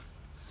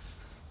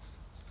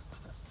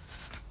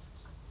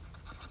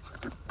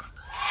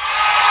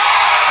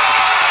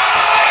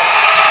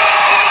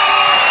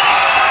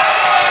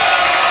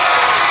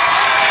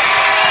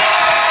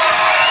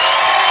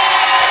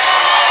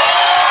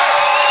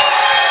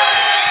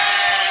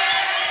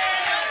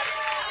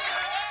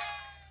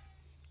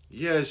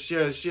Yes.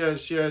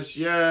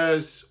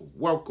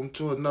 Welcome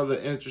to another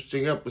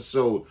interesting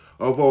episode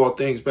of All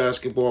Things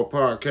Basketball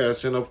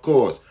Podcast. And of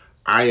course,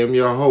 I am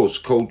your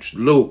host, Coach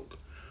Luke.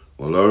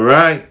 Well, all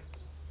right.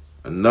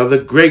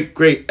 Another great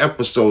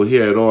episode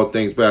here at All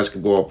Things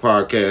Basketball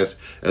Podcast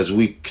as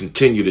we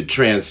continue to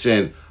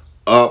transcend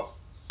up,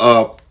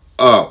 up.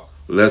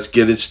 Let's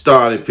get it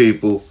started,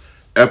 people.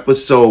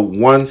 Episode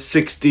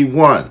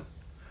 161.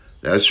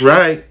 That's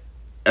right.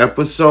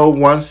 Episode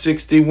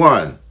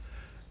 161.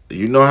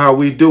 You know how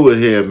we do it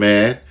here,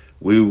 man.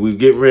 We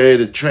get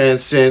ready to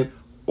transcend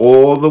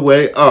all the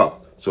way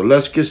up. So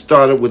let's get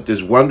started with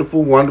this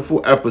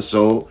wonderful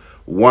episode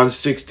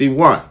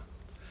 161.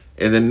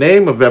 And the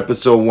name of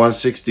episode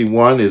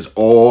 161 is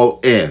All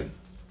In.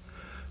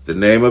 The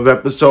name of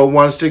episode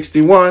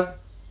 161,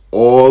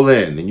 All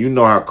In. And you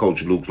know how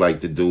Coach Luke like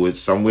to do it.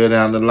 Somewhere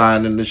down the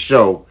line in the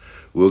show,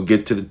 we'll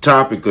get to the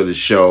topic of the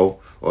show,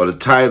 or the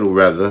title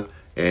rather,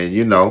 and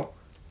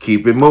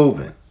keep it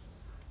moving.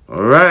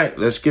 All right,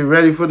 let's get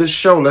ready for the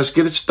show. Let's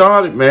get it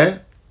started,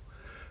 man.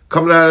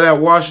 Coming out of that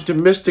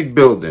Washington Mystic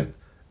building,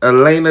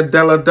 Elena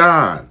Delle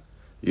Donne.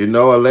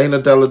 Elena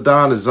Delle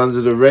Donne is under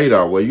the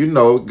radar. Well,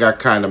 it got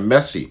kind of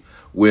messy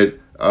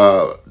with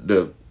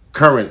the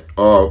current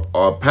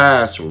or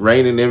past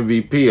reigning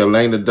MVP,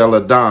 Elena Delle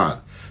Donne.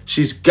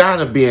 She's got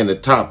to be in the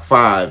top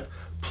 5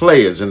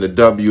 players in the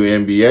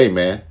WNBA,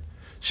 man.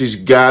 She's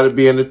got to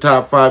be in the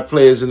top 5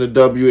 players in the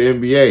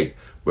WNBA.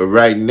 But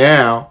right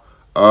now,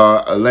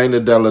 Elena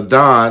Delle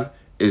Donne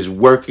is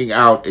working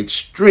out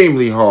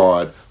extremely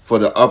hard for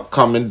the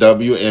upcoming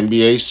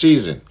WNBA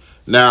season.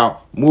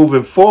 Now,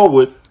 moving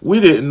forward, we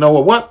didn't know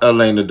what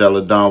Elena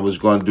Delle Donne was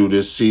going to do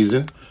this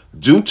season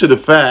due to the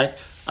fact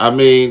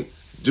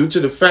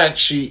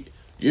she,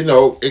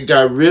 it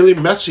got really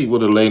messy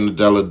with Elena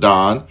Delle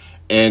Donne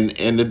and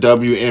the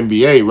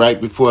WNBA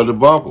right before the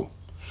bubble.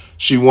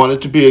 She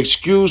wanted to be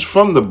excused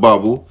from the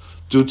bubble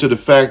due to the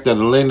fact that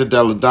Elena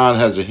Delle Donne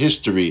has a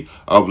history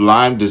of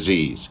Lyme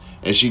disease,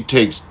 and she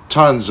takes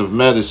tons of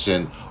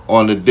medicine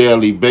on a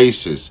daily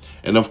basis.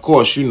 And of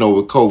course, with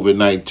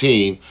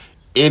COVID-19,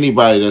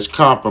 anybody that's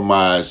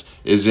compromised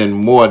is in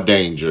more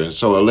danger. And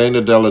so Elena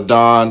Delle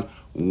Donne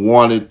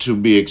wanted to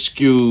be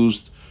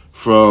excused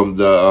from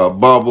the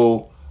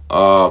bubble,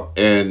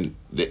 and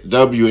the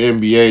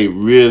WNBA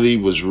really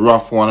was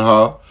rough on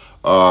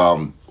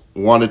her,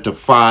 wanted to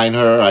fine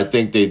her. I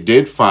think they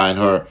did fine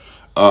her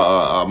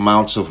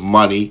amounts of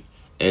money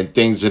and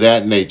things of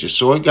that nature.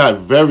 So it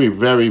got very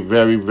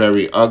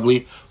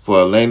ugly for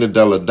Elena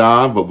Delle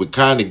Donne, but we're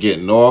kind of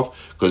getting off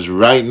because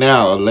right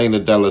now Elena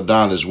Delle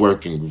Donne is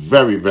working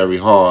very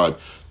hard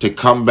to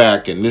come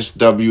back in this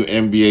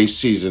WNBA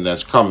season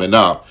that's coming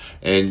up.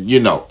 And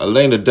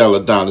Elena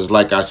Delle Donne is,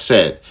 like I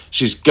said,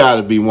 she's got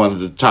to be one of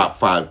the top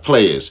 5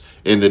 players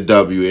in the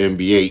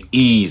WNBA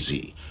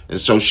easy. And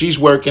so she's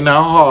working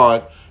out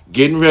hard,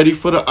 getting ready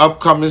for the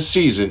upcoming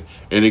season,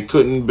 and it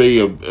couldn't be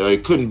a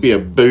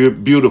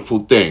beautiful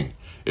thing.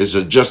 It's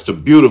just a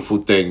beautiful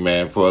thing,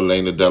 man, for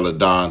Elena Delle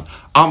Donne.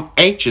 I'm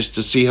anxious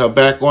to see her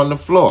back on the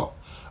floor.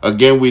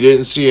 Again, we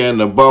didn't see her in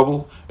the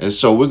bubble, and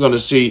so we're going to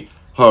see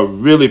her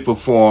really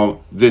perform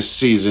this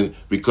season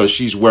because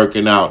she's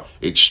working out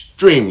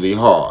extremely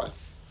hard.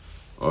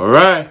 All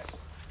right.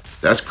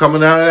 That's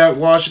coming out of that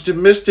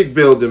Washington Mystic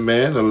building,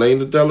 man,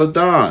 Elena Delle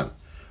Donne.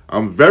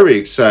 I'm very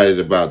excited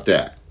about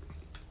that.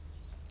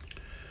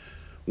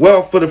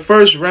 Well, for the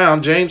first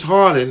round, James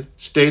Harden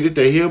stated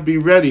that he'll be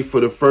ready for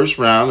the first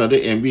round of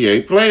the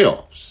NBA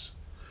playoffs.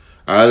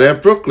 Out of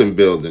that Brooklyn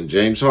building,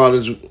 James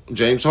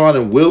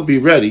Harden will be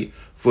ready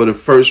for the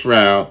first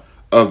round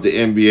of the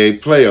NBA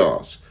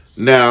playoffs.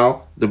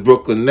 Now, the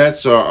Brooklyn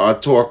Nets are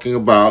talking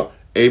about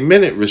a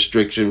minute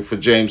restriction for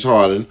James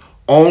Harden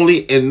only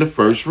in the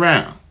first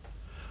round.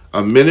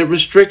 A minute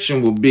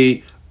restriction will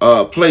be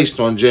placed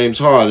on James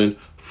Harden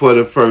for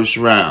the first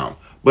round.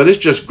 But it's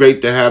just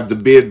great to have the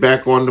Beard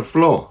back on the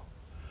floor.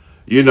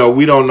 We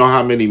don't know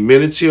how many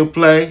minutes he'll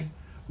play,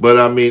 but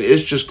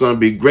it's just going to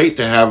be great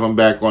to have him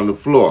back on the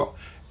floor.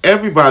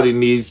 Everybody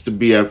needs to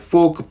be at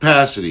full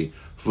capacity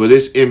for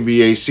this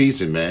NBA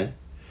season, man.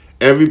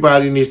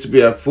 Everybody needs to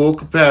be at full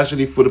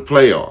capacity for the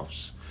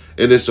playoffs.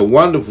 And it's a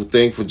wonderful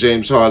thing for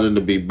James Harden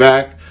to be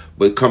back,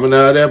 but coming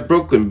out of that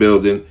Brooklyn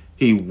building,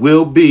 he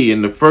will be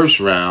in the first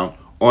round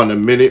on a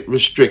minute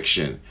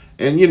restriction.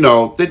 And,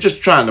 they're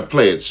just trying to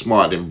play it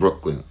smart in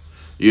Brooklyn.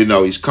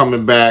 He's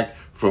coming back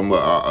from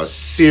a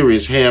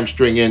serious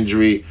hamstring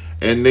injury,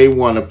 and they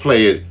want to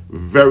play it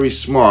very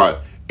smart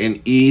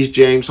and ease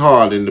James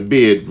Harden, the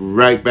Beard,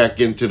 right back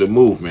into the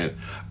movement.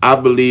 I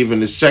believe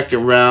in the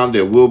second round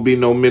there will be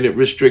no minute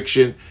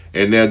restriction,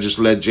 and they'll just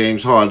let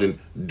James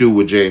Harden do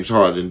what James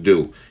Harden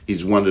do.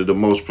 He's one of the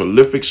most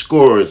prolific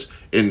scorers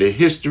in the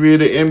history of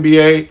the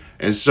NBA,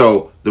 and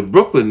so the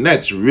Brooklyn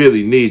Nets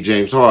really need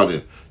James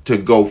Harden to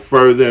go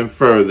further and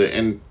further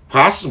and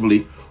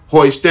possibly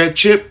hoist that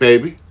chip,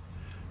 baby.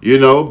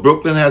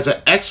 Brooklyn has an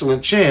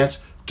excellent chance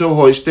to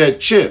hoist that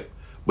chip,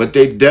 but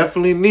they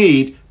definitely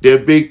need their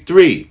big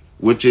 3,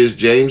 which is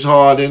James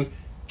Harden,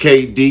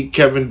 KD,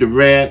 Kevin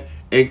Durant,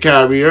 and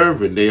Kyrie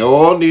Irving. They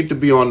all need to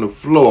be on the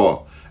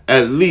floor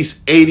at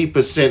least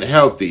 80%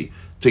 healthy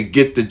to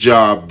get the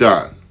job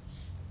done.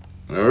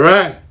 All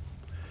right?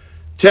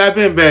 Tap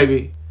in,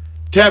 baby.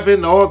 Tap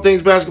into All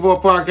Things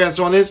Basketball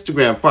Podcast on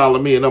Instagram. Follow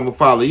me and I'm going to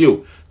follow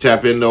you.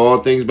 Tap into All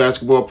Things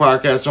Basketball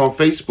Podcast on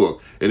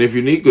Facebook. And if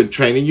you need good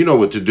training, you know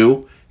what to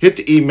do. Hit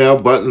the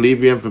email button,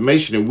 leave your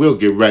information, and we'll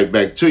get right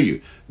back to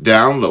you.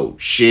 Download,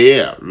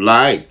 share,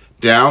 like,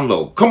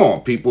 download. Come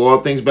on, people. All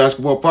Things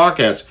Basketball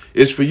Podcast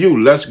is for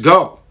you. Let's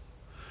go.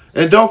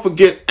 And don't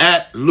forget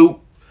at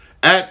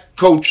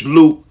Coach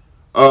Luke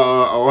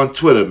on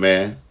Twitter,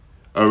 man.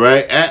 All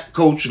right? At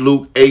Coach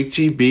Luke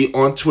ATB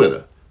on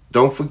Twitter.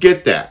 Don't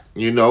forget that.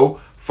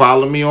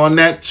 Follow me on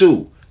that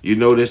too.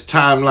 There's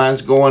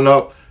timelines going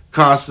up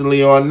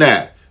constantly on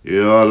that.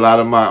 A lot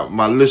of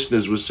my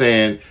listeners were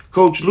saying,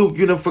 Coach Luke,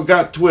 you done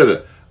forgot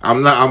Twitter.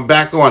 I'm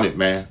back on it,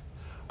 man.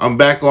 I'm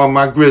back on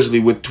my grizzly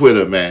with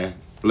Twitter, man.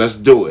 Let's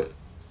do it.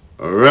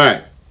 All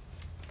right.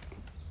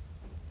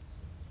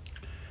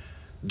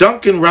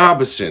 Duncan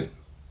Robinson's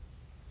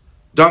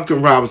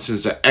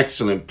an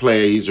excellent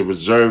player. He's a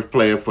reserve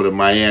player for the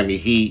Miami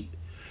Heat.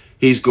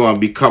 He's going to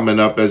be coming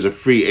up as a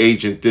free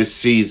agent this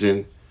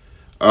season,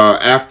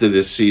 after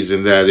this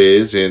season, that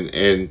is.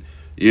 And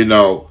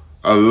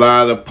a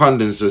lot of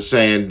pundits are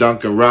saying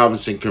Duncan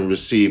Robinson can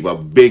receive a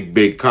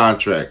big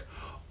contract,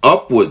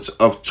 upwards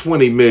of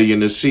 $20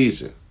 million a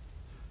season.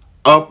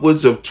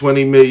 Upwards of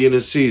 $20 million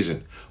a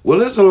season. Well,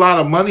 there's a lot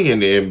of money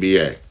in the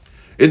NBA.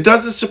 It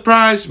doesn't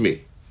surprise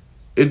me.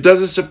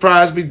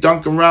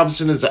 Duncan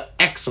Robinson is an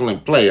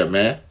excellent player,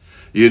 man.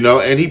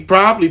 And he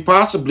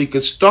possibly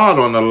could start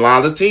on a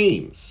lot of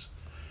teams.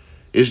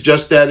 It's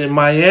just that in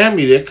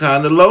Miami, they're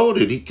kind of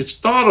loaded. He could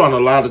start on a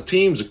lot of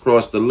teams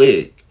across the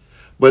league,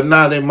 but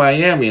not in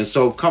Miami. And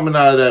so coming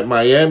out of that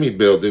Miami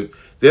building,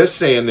 they're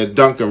saying that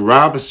Duncan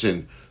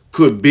Robinson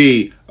could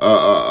be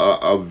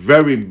a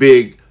very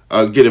big,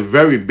 get a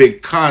very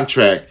big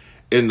contract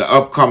in the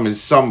upcoming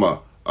summer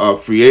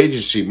free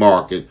agency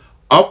market,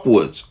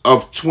 upwards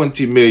of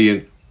 $20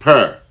 million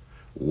per.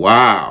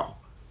 Wow.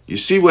 You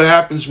see what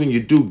happens when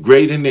you do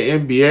great in the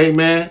NBA,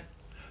 man?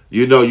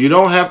 You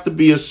don't have to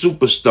be a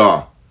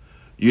superstar.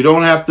 You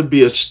don't have to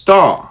be a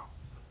star.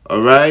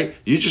 All right?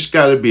 You just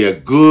got to be a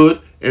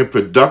good and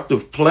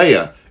productive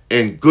player,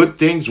 and good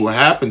things will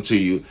happen to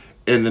you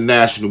in the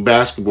National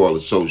Basketball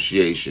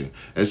Association.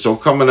 And so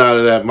coming out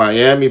of that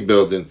Miami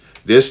building,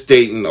 they're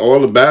stating,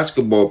 all the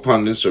basketball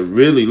pundits are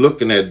really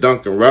looking at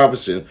Duncan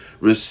Robinson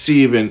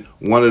receiving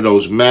one of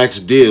those max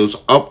deals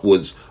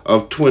upwards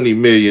of $20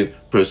 million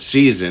per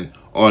season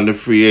on the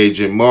free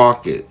agent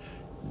market.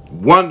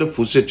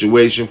 Wonderful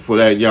situation for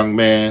that young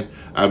man.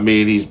 I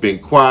mean, he's been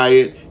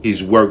quiet.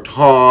 He's worked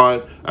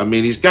hard. I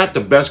mean, he's got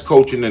the best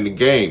coaching in the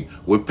game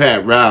with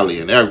Pat Riley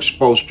and Eric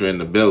Spoelstra in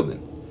the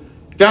building.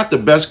 Got the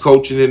best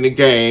coaching in the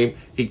game.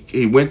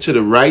 He went to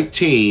the right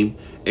team,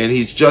 and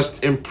he's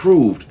just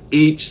improved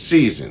each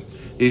season.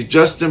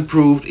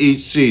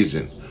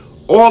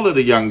 All of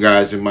the young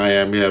guys in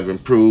Miami have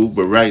improved,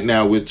 but right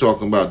now we're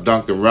talking about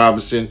Duncan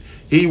Robinson.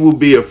 He will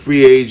be a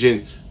free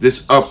agent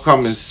this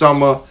upcoming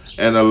summer,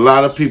 and a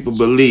lot of people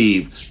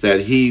believe that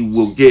he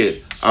will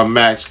get a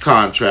max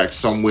contract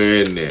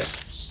somewhere in there.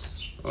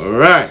 All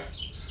right.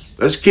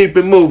 Let's keep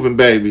it moving,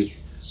 baby.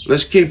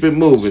 Let's keep it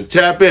moving.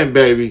 Tap in,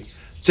 baby.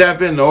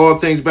 Tap into All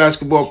Things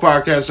Basketball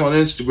Podcast on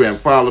Instagram.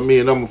 Follow me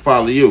and I'm going to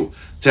follow you.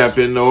 Tap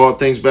into All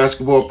Things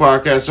Basketball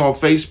Podcast on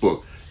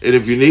Facebook. And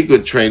if you need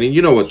good training,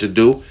 you know what to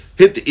do.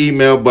 Hit the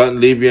email button,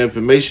 leave your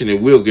information,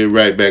 and we'll get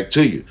right back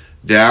to you.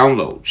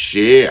 Download,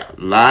 share,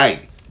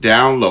 like,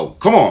 download.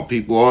 Come on,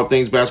 people. All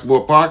Things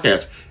Basketball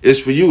Podcast is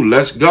for you.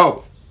 Let's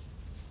go.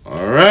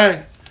 All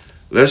right.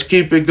 Let's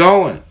keep it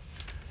going.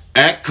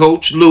 At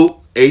Coach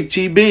Luke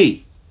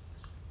ATB.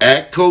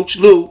 At Coach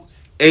Luke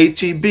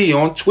ATB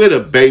on Twitter,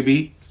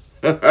 baby.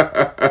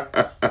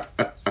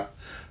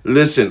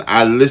 Listen,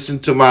 I listen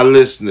to my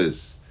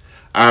listeners.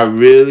 I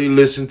really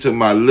listen to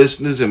my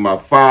listeners and my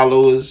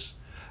followers.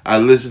 I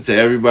listen to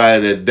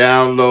everybody that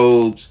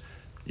downloads.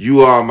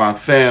 You are my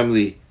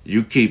family.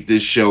 You keep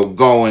this show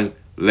going.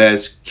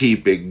 Let's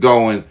keep it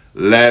going.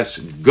 Let's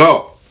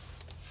go.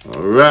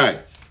 All right.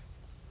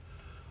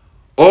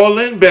 All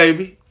in,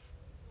 baby.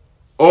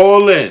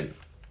 All in.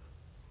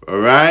 All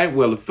right.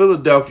 Well, the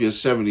Philadelphia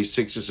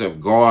 76ers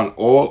have gone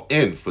all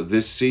in for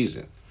this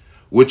season,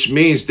 which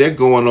means they're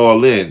going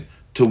all in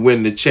to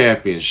win the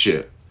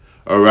championship.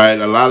 All right.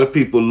 A lot of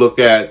people look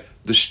at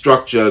the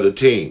structure of the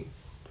team.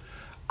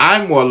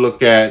 I more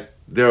look at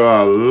there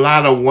are a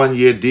lot of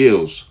one-year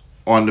deals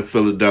on the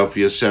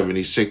Philadelphia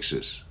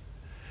 76ers.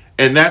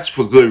 And that's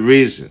for good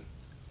reason.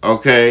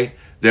 Okay?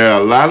 There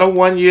are a lot of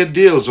one-year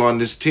deals on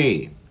this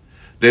team.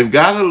 They've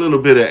got a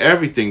little bit of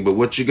everything, but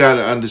what you got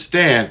to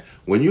understand,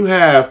 when you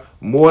have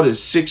more than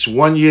 6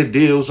 one-year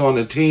deals on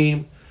the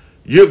team,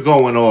 you're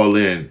going all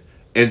in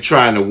and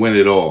trying to win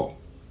it all.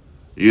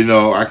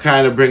 I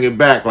kind of bring it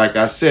back, like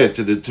I said,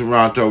 to the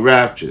Toronto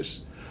Raptors.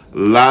 A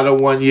lot of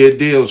one-year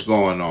deals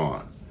going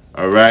on.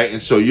 All right?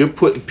 And so you're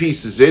putting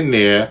pieces in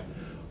there,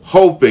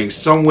 hoping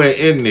somewhere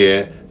in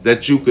there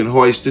that you can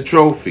hoist the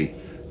trophy.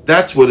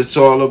 That's what it's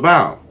all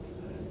about.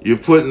 You're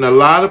putting a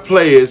lot of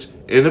players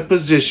in a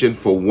position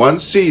for one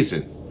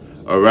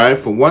season, all right,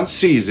 for one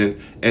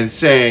season, and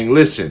saying,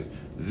 listen,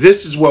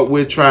 this is what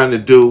we're trying to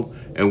do,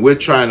 and we're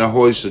trying to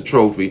hoist a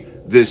trophy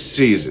this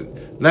season.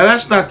 Now,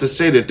 that's not to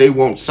say that they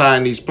won't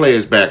sign these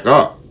players back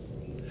up.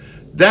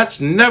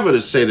 That's never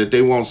to say that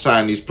they won't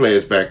sign these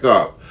players back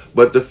up.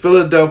 But the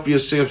Philadelphia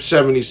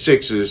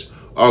 76ers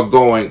are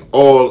going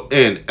all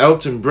in.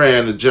 Elton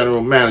Brand, the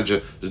general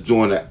manager, is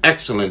doing an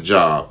excellent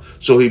job.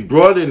 So he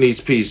brought in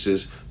these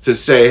pieces to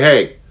say,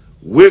 hey,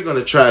 we're going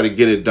to try to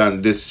get it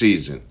done this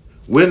season.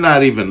 We're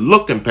not even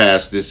looking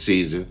past this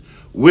season.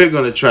 We're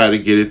going to try to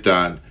get it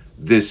done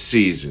this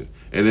season.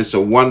 And it's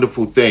a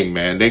wonderful thing,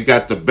 man. They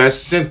got the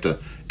best center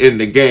in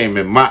the game,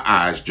 in my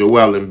eyes,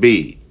 Joel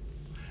Embiid.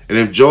 And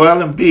if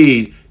Joel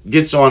Embiid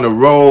gets on a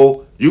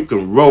roll, you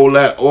can roll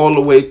that all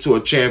the way to a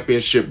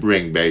championship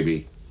ring,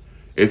 baby.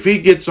 If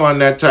he gets on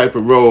that type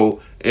of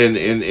roll in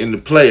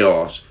the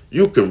playoffs,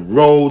 you can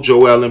roll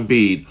Joel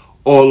Embiid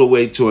all the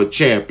way to a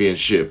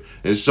championship.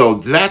 And so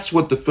that's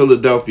what the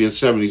Philadelphia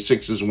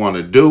 76ers want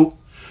to do.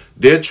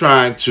 They're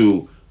trying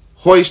to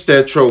hoist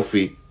that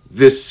trophy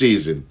this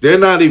season. They're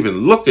not even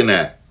looking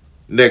at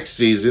next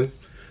season.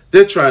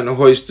 They're trying to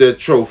hoist that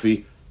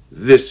trophy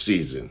this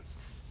season.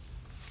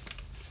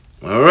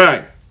 All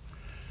right.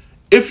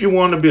 If you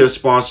want to be a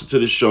sponsor to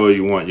the show,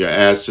 you want your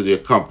ads to the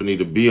company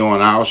to be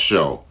on our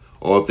show,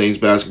 All Things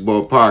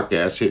Basketball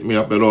Podcast, hit me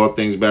up at All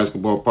Things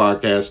Basketball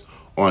Podcast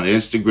on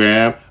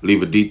Instagram,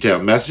 leave a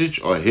detailed message,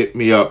 or hit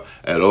me up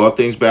at All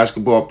Things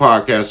Basketball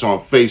Podcast on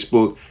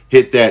Facebook.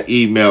 Hit that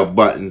email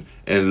button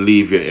and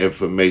leave your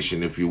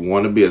information. If you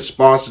want to be a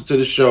sponsor to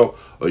the show,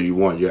 or you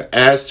want your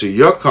ads to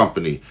your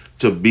company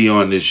to be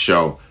on this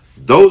show,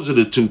 those are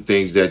the two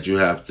things that you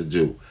have to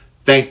do.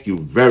 Thank you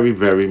very,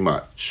 very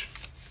much.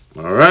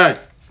 All right.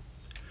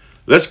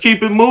 Let's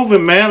keep it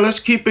moving, man.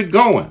 Let's keep it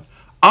going.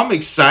 I'm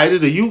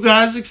excited. Are you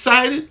guys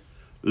excited?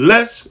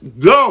 Let's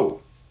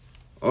go.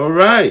 All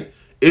right.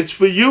 It's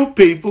for you,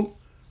 people.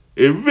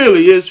 It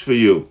really is for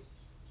you.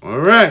 All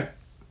right.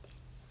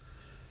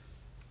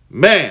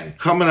 Man,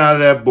 coming out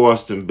of that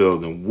Boston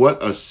building,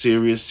 what a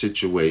serious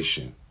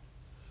situation.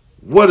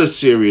 What a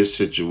serious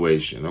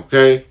situation,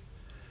 okay?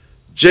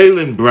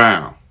 Jaylen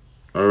Brown,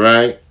 all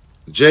right?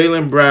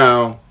 Jaylen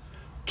Brown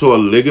tore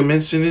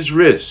ligaments in his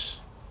wrist,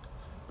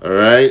 all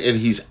right? And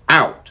he's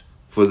out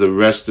for the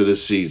rest of the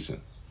season.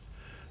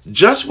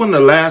 Just when the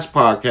last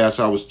podcast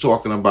I was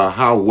talking about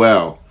how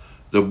well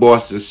the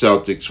Boston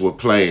Celtics were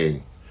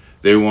playing,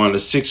 they were on a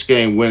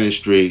 6-game winning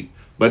streak,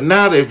 but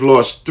now they've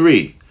lost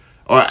 3,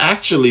 or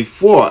actually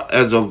 4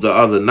 as of the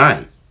other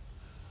night,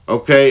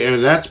 okay?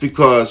 And that's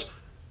because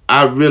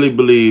I really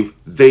believe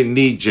they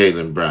need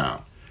Jaylen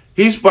Brown.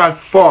 He's by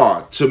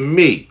far, to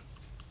me,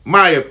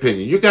 my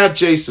opinion, you got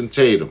Jason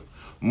Tatum,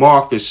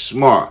 Marcus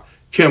Smart,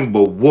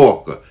 Kemba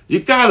Walker. You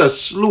got a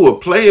slew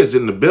of players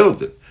in the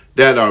building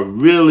that are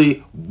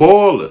really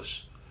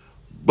ballers,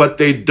 but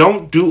they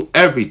don't do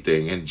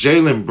everything. And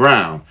Jaylen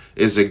Brown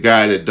is a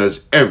guy that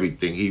does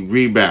everything. He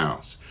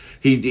rebounds.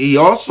 He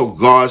also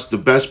guards the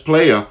best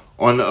player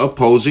on the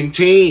opposing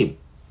team.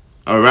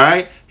 All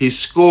right? He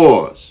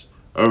scores.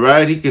 All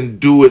right? He can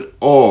do it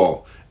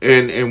all.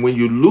 And when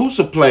you lose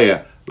a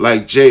player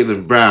like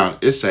Jaylen Brown,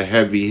 it's a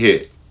heavy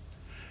hit.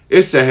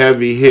 It's a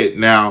heavy hit.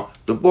 Now,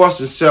 the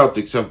Boston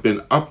Celtics have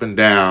been up and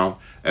down,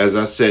 as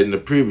I said in the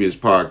previous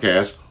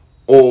podcast,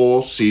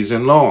 all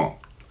season long.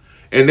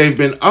 And they've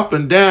been up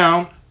and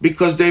down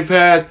because they've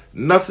had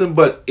nothing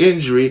but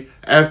injury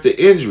after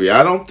injury.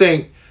 I don't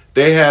think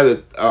they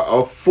had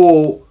a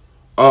full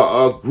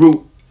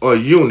group or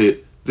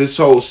unit this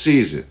whole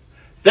season.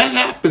 That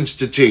happens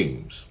to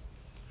teams.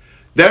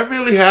 That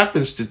really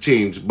happens to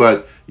teams.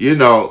 But, you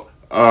know,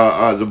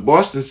 the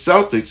Boston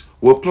Celtics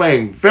were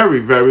playing very,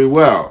 very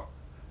well.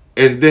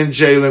 And then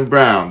Jaylen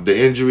Brown, the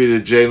injury to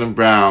Jaylen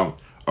Brown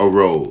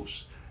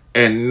arose.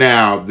 And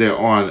now they're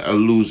on a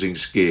losing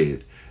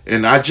skid.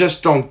 And I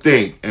just don't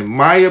think, in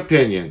my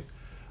opinion,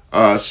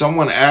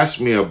 someone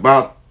asked me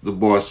about the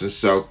Boston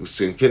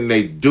Celtics and can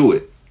they do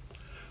it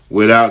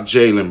without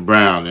Jaylen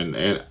Brown?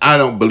 And I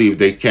don't believe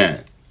they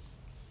can.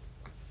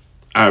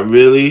 I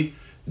really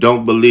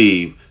don't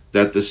believe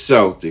that the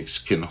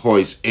Celtics can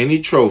hoist any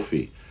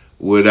trophy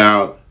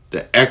without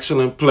the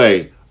excellent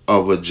play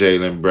of a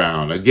Jaylen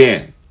Brown.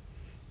 Again,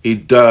 he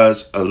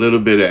does a little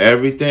bit of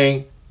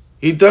everything.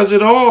 He does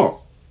it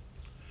all.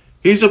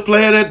 He's a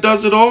player that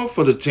does it all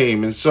for the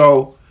team. And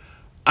so,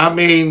 I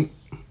mean,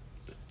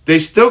 they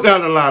still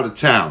got a lot of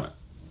talent.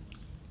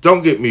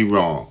 Don't get me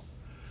wrong.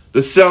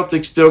 The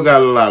Celtics still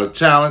got a lot of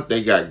talent.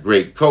 They got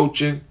great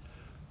coaching.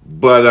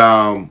 But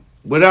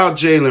without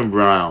Jaylen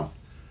Brown,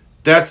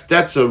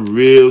 that's a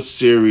real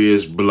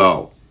serious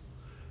blow.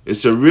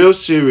 It's a real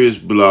serious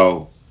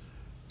blow.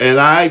 And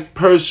I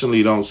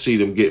personally don't see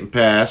them getting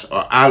past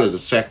or out of the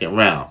second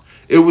round.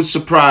 It would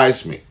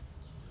surprise me.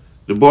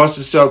 The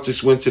Boston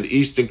Celtics went to the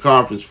Eastern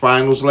Conference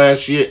Finals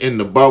last year in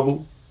the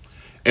bubble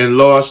and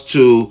lost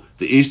to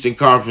the Eastern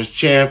Conference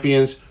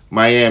champions,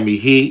 Miami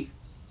Heat.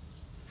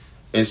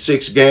 in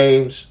 6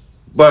 games,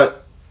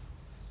 but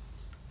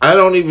I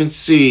don't even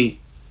see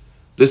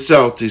the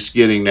Celtics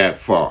getting that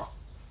far.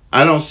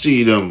 I don't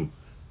see them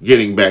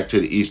getting back to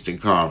the Eastern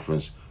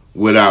Conference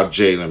without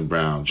Jaylen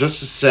Brown.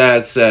 Just a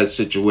sad, sad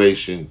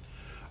situation.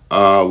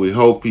 We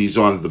hope he's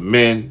on the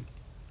mend.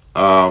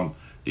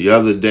 The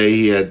other day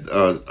he had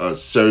a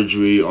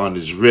surgery on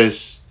his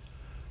wrist.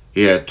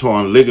 He had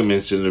torn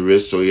ligaments in the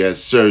wrist, so he had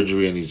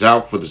surgery and he's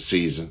out for the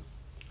season.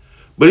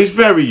 But he's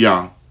very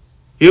young.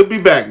 He'll be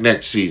back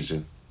next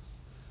season.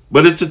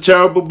 But it's a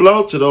terrible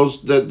blow to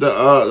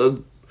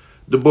the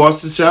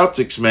Boston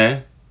Celtics,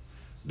 man.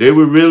 They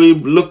were really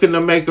looking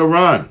to make a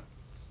run.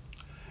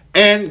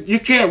 And you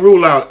can't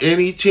rule out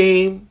any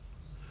team.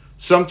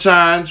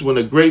 Sometimes when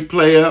a great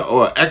player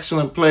or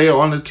excellent player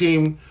on the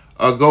team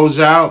goes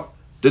out,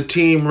 the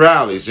team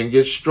rallies and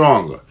gets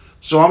stronger.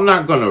 So I'm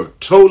not going to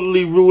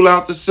totally rule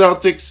out the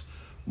Celtics.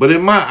 But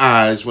in my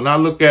eyes, when I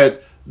look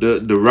at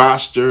the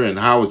roster and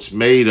how it's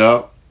made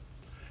up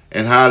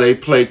and how they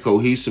play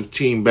cohesive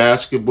team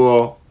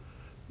basketball,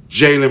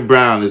 Jaylen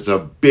Brown is a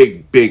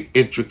big, big,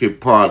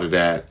 intricate part of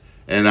that.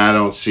 And I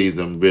don't see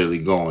them really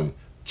going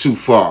too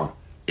far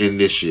in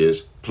this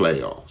year's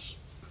playoffs.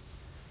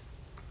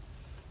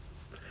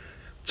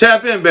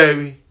 Tap in,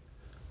 baby.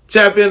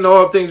 Tap into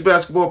All Things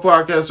Basketball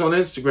Podcast on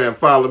Instagram.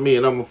 Follow me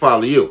and I'm going to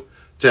follow you.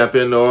 Tap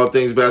into All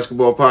Things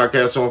Basketball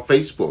Podcast on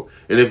Facebook.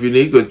 And if you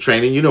need good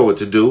training, you know what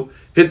to do.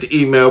 Hit the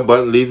email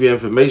button, leave your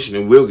information,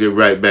 and we'll get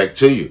right back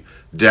to you.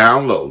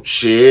 Download,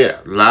 share,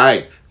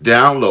 like,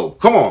 download.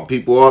 Come on,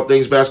 people. All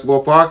Things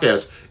Basketball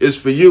Podcast is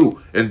for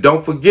you. And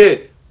don't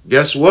forget,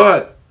 guess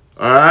what?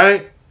 All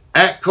right?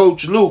 At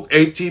Coach Luke,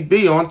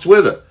 ATB on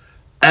Twitter.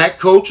 At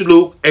Coach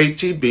Luke,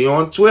 ATB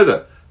on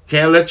Twitter.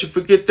 Can't let you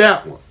forget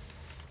that one.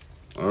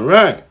 All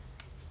right.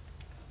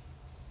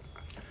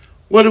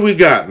 What do we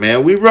got,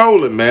 man? We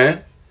rolling,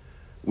 man.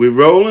 We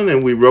rolling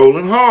and we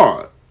rolling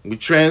hard. We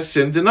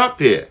transcending up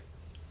here.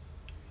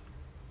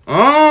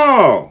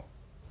 Oh,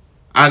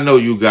 I know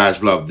you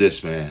guys love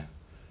this, man.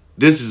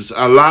 This is,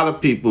 a lot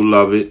of people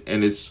love it,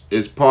 and it's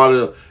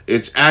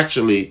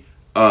actually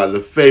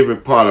the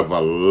favorite part of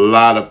a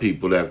lot of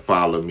people that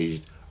follow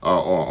me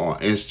on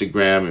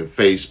Instagram and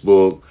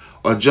Facebook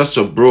or just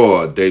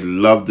abroad. They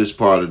love this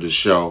part of the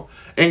show.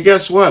 And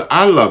guess what?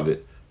 I love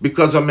it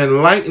because I'm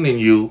enlightening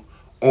you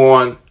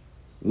on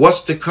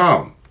what's to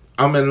come.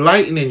 I'm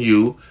enlightening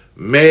you,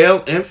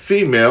 male and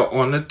female,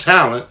 on the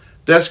talent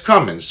that's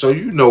coming. So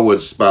you know what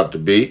it's about to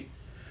be.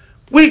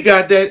 We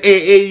got that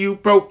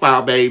AAU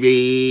profile, baby.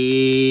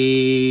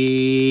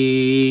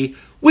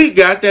 We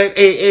got that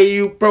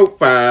AAU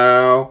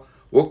profile.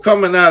 We're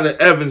coming out of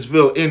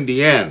Evansville,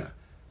 Indiana.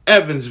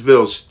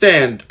 Evansville,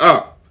 stand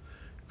up.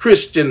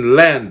 Christian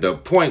Lander,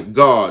 point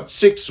guard,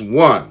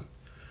 6'1".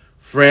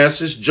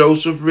 Francis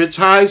Joseph Rich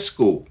High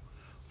School.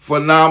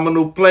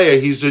 Phenomenal player.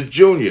 He's a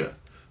junior.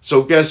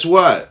 So guess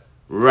what?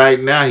 Right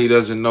now he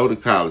doesn't know the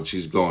college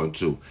he's going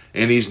to.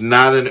 And he's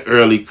not an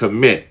early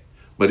commit.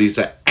 But he's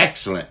an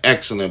excellent,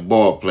 excellent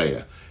ball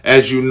player.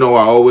 As you know,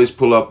 I always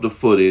pull up the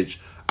footage.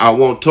 I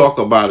won't talk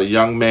about a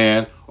young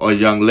man or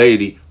young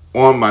lady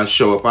on my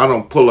show if I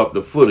don't pull up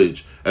the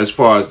footage as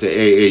far as the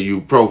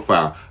AAU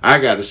profile. I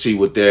got to see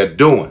what they're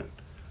doing.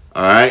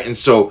 All right? And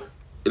so,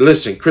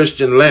 listen,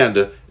 Christian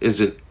Lander is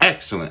an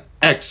excellent,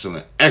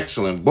 excellent,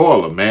 excellent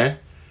baller, man.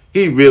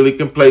 He really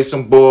can play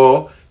some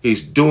ball.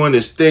 He's doing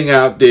his thing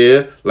out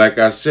there. Like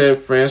I said,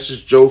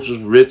 Francis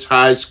Joseph Rich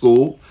High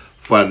School.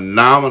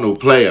 Phenomenal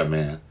player,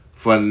 man.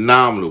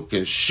 Phenomenal.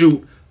 Can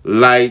shoot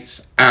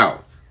lights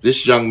out.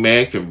 This young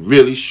man can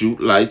really shoot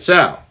lights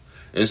out.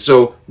 And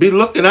so be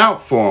looking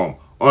out for him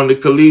on the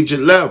collegiate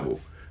level.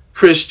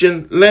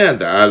 Christian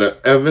Lander out of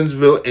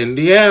Evansville,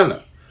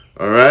 Indiana.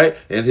 All right?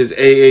 And his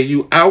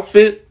AAU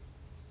outfit.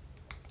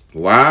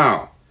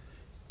 Wow.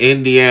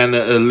 Indiana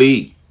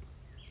Elite.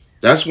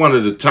 That's one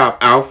of the top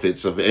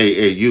outfits of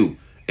AAU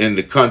in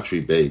the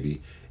country,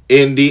 baby.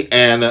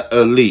 Indiana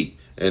Elite.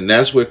 And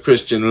that's where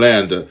Christian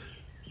Lander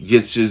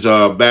gets his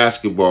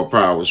basketball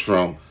prowess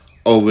from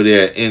over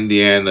there at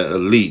Indiana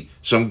Elite.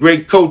 Some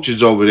great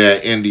coaches over there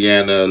at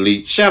Indiana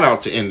Elite. Shout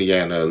out to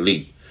Indiana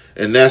Elite.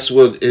 And that's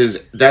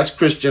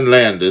Christian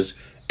Lander's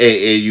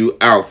AAU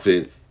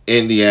outfit,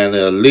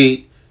 Indiana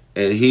Elite.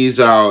 And he's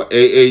our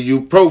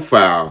AAU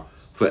profile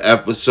for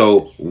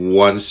episode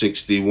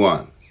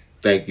 161.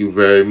 Thank you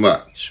very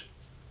much.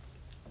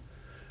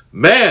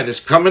 Man,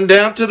 it's coming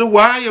down to the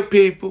wire,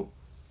 people.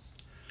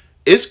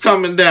 It's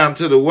coming down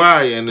to the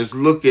wire, and it's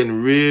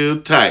looking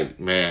real tight,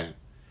 man.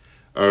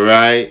 All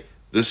right?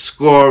 The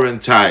scoring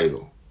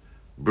title.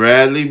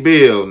 Bradley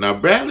Beal. Now,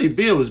 Bradley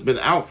Beal has been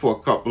out for a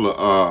couple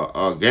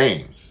of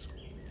games.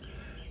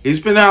 He's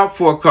been out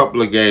for a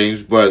couple of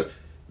games, but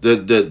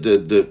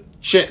the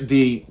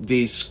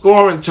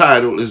scoring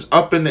title is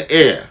up in the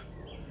air.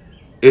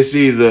 It's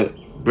either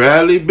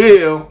Bradley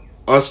Beal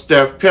or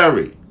Steph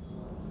Curry.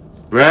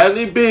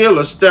 Bradley Beal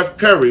or Steph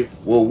Curry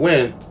will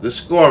win the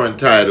scoring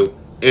title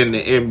in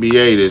the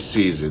NBA this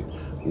season.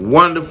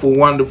 Wonderful,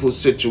 wonderful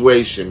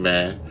situation,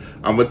 man.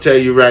 I'm going to tell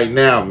you right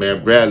now,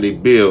 man, Bradley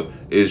Beal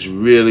is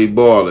really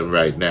balling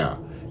right now.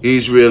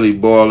 He's really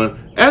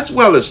balling, as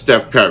well as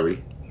Steph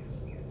Curry.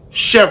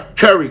 Chef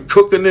Curry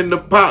cooking in the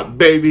pot,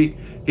 baby.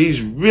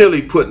 He's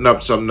really putting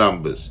up some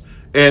numbers.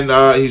 And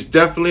he's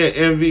definitely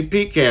an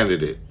MVP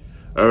candidate.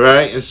 All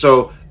right? And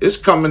so it's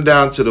coming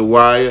down to the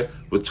wire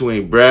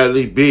between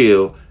Bradley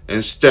Beal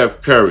and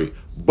Steph Curry.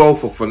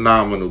 Both are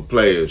phenomenal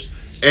players.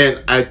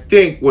 And I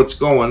think what's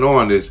going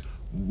on is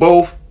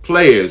both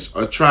players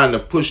are trying to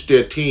push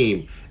their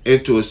team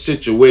into a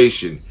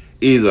situation,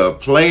 either a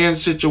play-in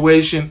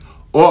situation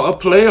or a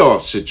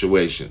playoff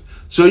situation.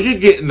 So you're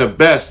getting the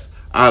best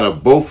out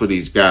of both of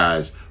these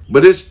guys.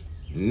 But it's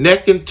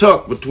neck and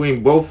tuck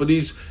between both of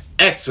these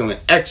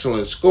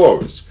excellent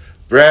scorers.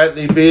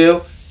 Bradley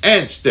Beal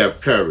and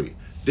Steph Curry.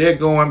 They're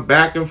going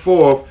back and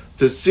forth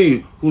to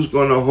see who's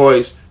going to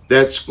hoist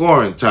that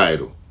scoring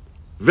title.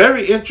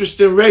 Very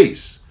interesting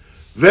race.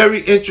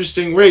 Very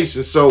interesting race.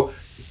 And so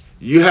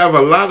you have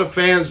a lot of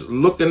fans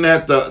looking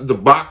at the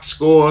box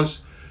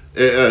scores,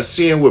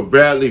 seeing what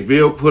Bradley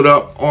Beal put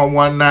up on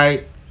one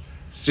night,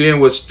 seeing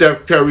what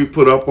Steph Curry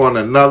put up on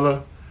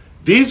another.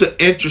 These are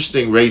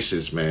interesting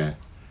races, man.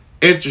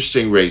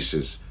 Interesting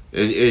races.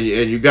 And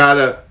you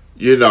gotta,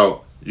 you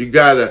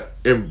gotta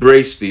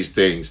embrace these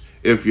things.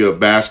 If you're a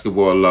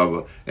basketball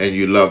lover and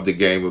you love the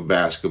game of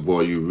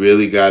basketball, you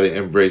really gotta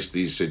embrace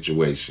these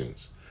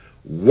situations.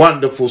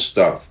 Wonderful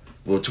stuff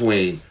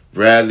between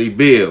Bradley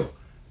Beal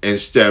and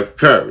Steph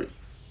Curry.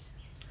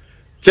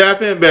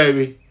 Tap in,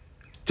 baby.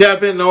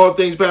 Tap into All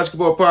Things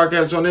Basketball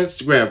Podcast on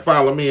Instagram.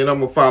 Follow me and I'm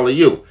going to follow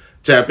you.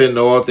 Tap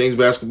into All Things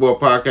Basketball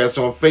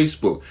Podcast on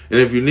Facebook. And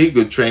if you need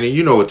good training,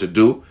 you know what to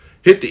do.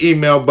 Hit the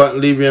email button,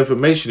 leave your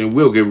information, and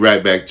we'll get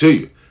right back to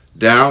you.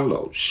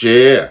 Download,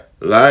 share,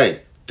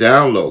 like,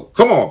 download.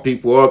 Come on,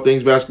 people. All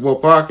Things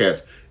Basketball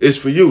Podcast. It's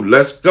for you.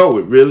 Let's go.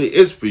 It really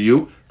is for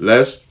you.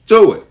 Let's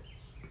do it.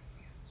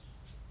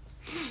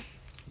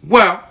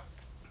 Well,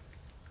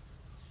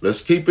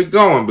 let's keep it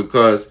going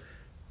because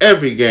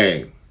every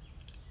game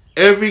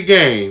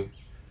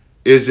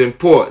is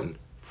important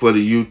for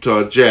the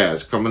Utah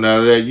Jazz coming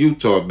out of that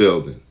Utah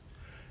building.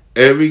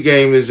 Every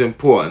game is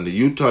important. The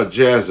Utah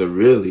Jazz are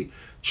really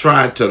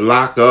trying to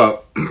lock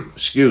up,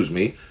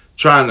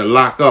 trying to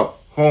lock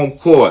up home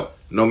court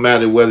no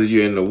matter whether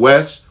you're in the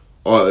West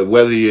or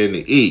whether you're in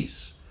the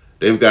East.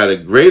 They've got a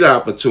great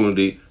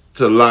opportunity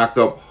to lock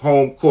up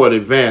home court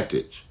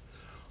advantage.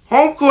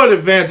 Home court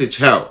advantage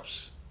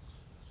helps,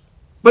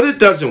 but it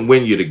doesn't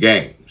win you the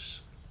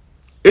games.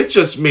 It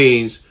just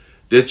means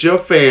that your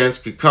fans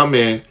can come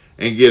in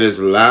and get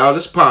as loud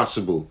as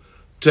possible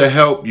to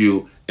help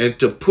you and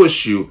to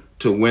push you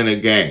to win a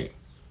game.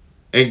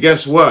 And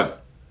guess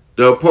what?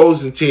 The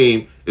opposing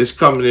team is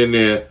coming in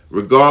there,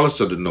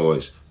 regardless of the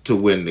noise, to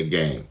win the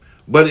game.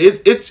 But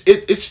it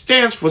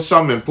stands for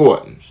some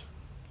importance.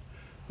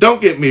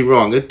 Don't get me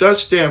wrong, it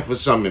does stand for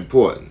some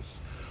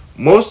importance.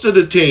 Most of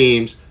the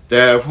teams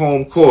that have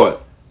home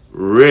court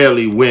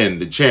rarely win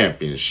the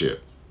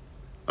championship.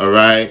 All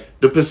right?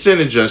 The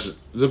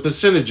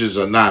percentages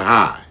are not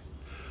high.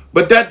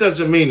 But that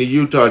doesn't mean the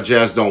Utah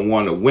Jazz don't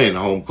want to win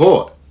home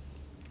court.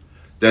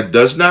 That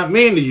does not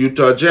mean the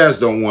Utah Jazz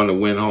don't want to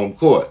win home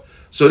court.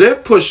 So they're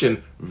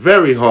pushing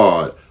very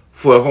hard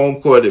for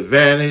home court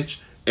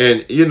advantage.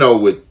 And,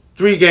 with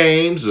 3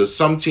 games, or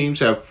some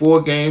teams have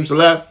 4 games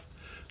left,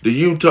 the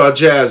Utah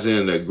Jazz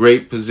are in a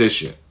great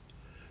position.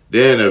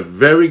 They're in a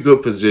very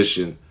good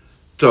position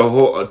to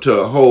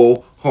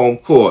hold home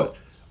court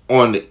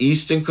on the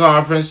Eastern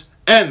Conference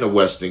and the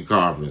Western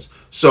Conference.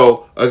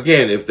 So,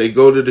 again, if they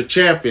go to the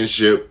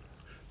championship,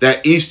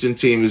 that Eastern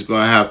team is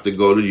going to have to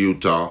go to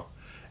Utah.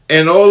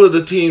 And all of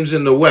the teams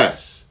in the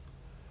West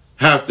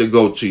have to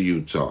go to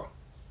Utah.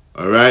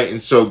 All right?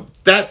 And so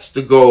that's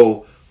the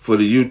goal for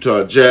the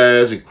Utah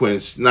Jazz and Quinn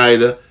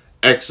Snyder,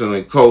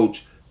 excellent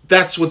coach.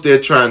 That's what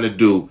they're trying to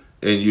do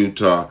in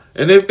Utah.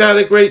 And they've got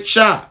a great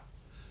shot.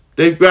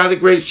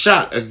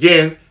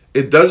 Again,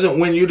 it doesn't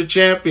win you the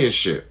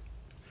championship.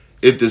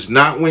 It does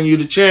not win you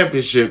the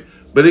championship,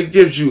 but it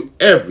gives you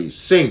every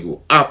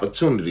single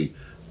opportunity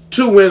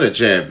to win a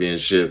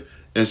championship.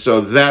 And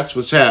so that's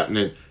what's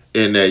happening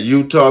in that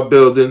Utah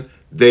building.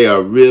 They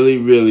are really,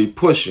 really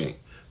pushing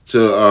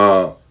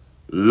to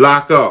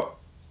lock up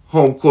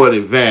home court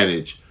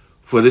advantage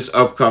for this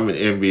upcoming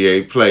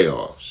NBA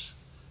playoffs.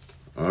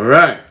 All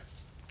right.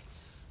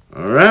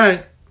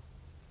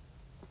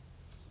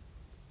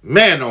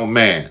 Man, oh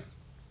man.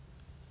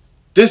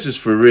 This is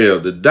for real.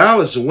 The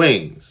Dallas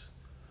Wings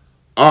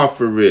are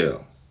for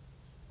real.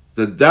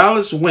 The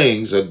Dallas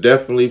Wings are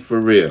definitely for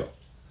real.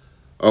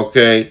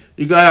 Okay?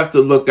 You're going to have to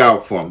look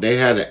out for them. They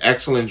had an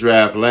excellent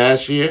draft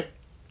last year.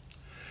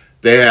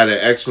 They had an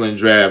excellent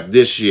draft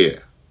this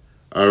year.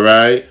 All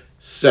right?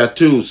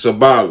 Satu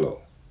Sabalo.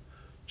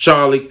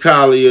 Charlie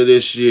Collier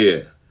this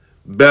year.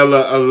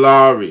 Bella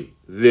Alari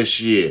this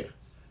year.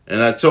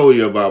 And I told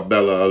you about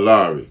Bella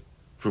Alari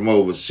from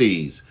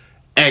overseas.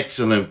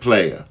 Excellent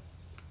player.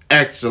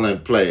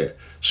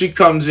 She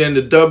comes in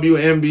the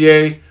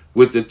WNBA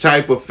with the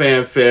type of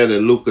fanfare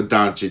that Luka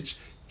Doncic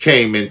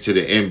came into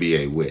the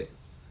NBA with.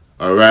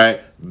 All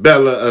right?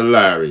 Bella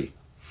Ilari.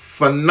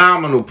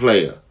 Phenomenal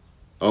player.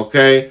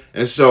 Okay?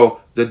 And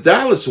so the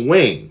Dallas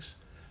Wings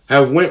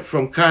have went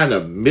from kind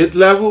of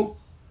mid-level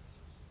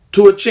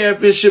to a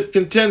championship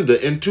contender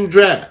in 2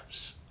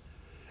 drafts.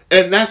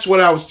 And that's what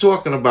I was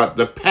talking about.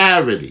 The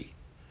parity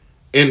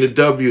in the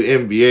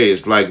WNBA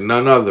is like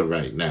none other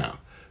right now.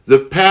 The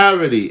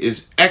parity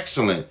is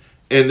excellent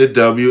in the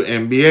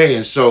WNBA.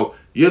 And so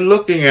you're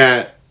looking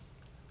at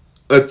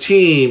a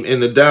team in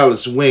the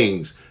Dallas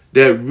Wings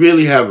that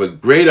really have a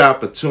great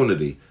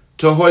opportunity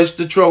to hoist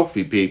the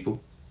trophy,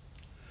 people.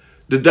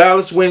 The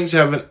Dallas Wings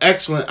have an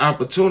excellent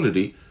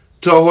opportunity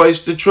to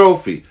hoist the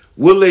trophy.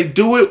 Will they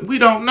do it? We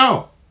don't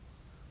know.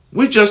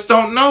 We just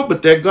don't know,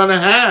 but they're going to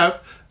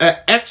have an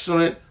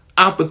excellent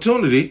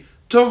opportunity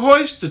to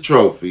hoist the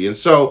trophy. And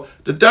so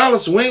the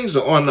Dallas Wings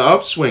are on the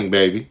upswing,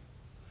 baby.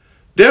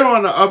 They're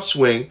on the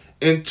upswing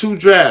in 2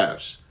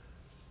 drafts.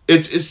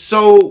 It's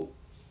so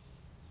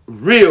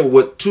real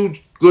what 2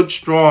 good,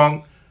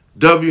 strong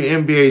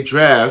WNBA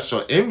drafts,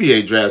 or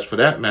NBA drafts for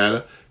that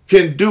matter,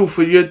 can do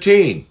for your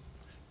team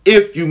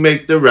if you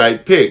make the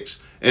right picks.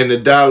 And the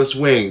Dallas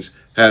Wings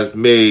have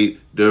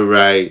made the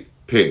right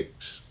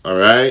picks. All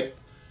right?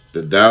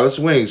 The Dallas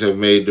Wings have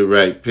made the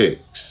right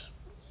picks.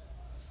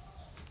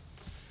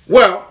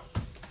 Well,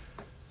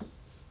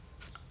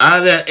 out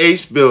of that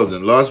Ace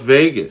building, Las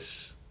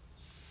Vegas,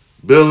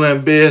 Bill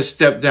Laimbeer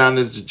stepped down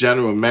as the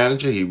general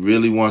manager. He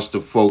really wants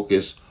to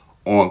focus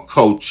on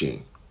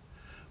coaching.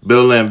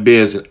 Bill Laimbeer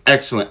is an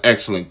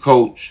excellent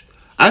coach.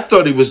 I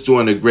thought he was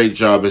doing a great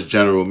job as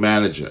general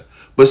manager.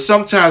 But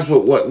sometimes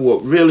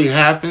what really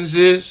happens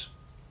is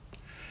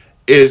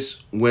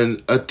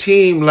when a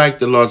team like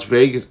the Las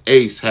Vegas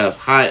Ace have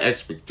high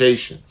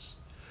expectations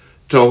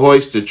to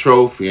hoist a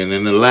trophy, and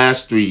in the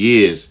last 3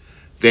 years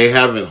they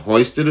haven't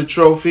hoisted a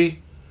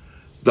trophy,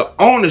 the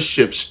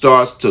ownership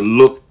starts to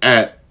look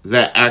at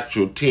that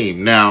actual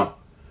team. Now,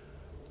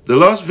 the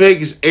Las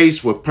Vegas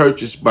Ace were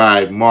purchased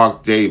by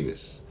Mark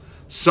Davis,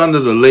 son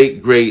of the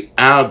late, great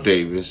Al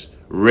Davis,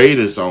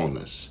 Raiders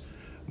owners.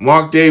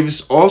 Mark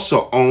Davis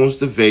also owns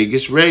the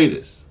Vegas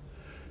Raiders.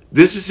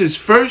 This is his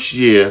first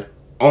year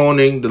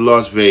owning the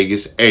Las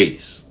Vegas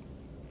Ace.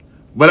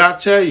 But I'll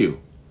tell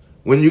you,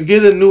 when you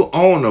get a new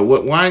owner,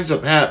 what winds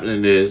up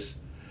happening is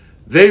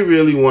they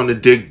really want to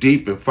dig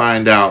deep and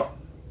find out,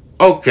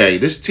 okay,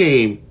 this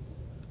team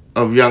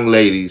of young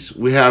ladies,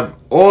 we have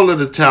all of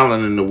the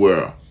talent in the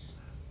world.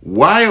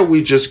 Why are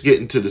we just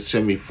getting to the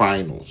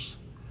semifinals?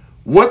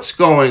 What's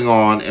going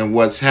on and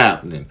what's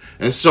happening?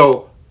 And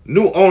so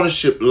new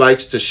ownership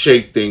likes to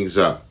shake things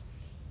up.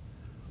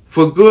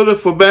 For good or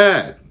for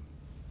bad.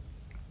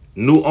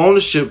 New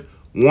ownership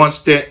wants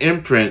their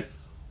imprint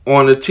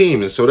on the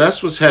team. And so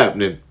that's what's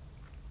happening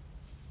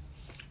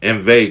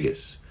in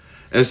Vegas.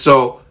 And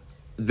so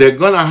they're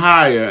going to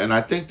hire, and I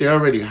think they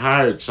already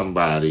hired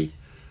somebody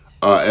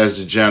as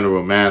the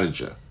general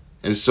manager.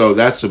 And so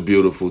that's a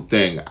beautiful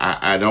thing.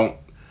 I don't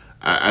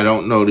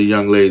know the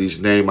young lady's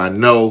name. I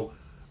know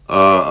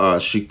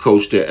she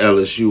coached at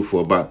LSU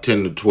for about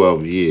 10 to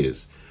 12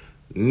 years.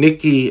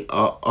 Nikki,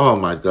 oh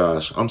my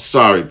gosh. I'm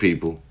sorry,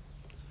 people.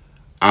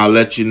 I'll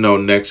let you know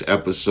next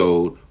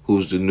episode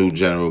who's the new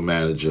general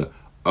manager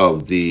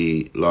of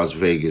the Las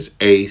Vegas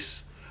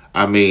Ace.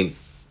 I mean,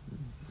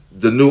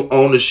 the new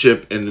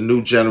ownership and the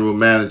new general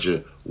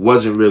manager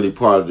wasn't really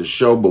part of the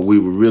show, but we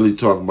were really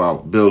talking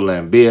about Bill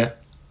Laimbeer.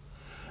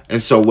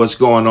 And so what's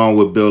going on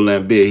with Bill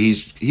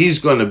Laimbeer? He's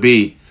going to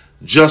be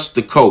just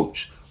the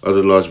coach of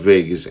the Las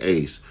Vegas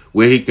Ace,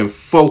 where he can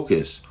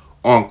focus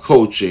on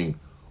coaching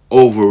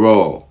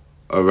overall.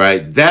 All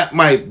right? That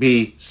might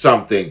be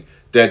something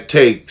that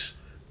takes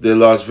the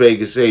Las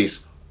Vegas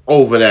Ace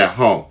over that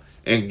hump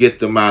and get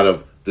them out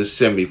of the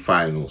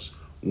semifinals.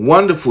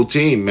 Wonderful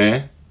team,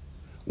 man.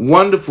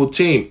 Wonderful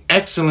team.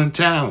 Excellent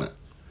talent.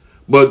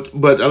 But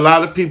a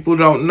lot of people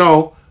don't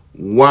know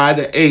why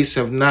the Ace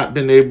have not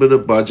been able to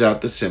budge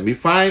out the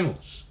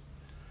semifinals.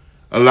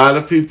 A lot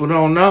of people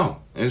don't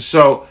know. And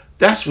so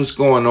that's what's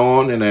going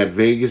on in that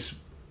Vegas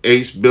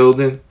Ace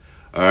building.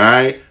 All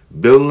right.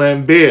 Bill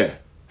Laimbeer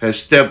has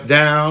stepped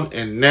down,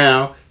 and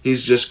now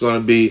he's just going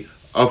to be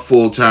a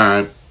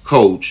full-time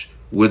coach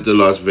with the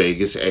Las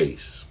Vegas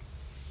Ace.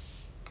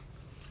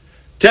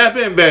 Tap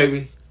in,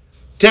 baby.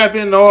 Tap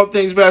in to All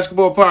Things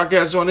Basketball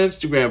Podcast on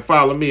Instagram.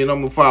 Follow me, and I'm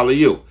going to follow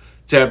you.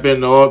 Tap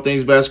into All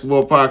Things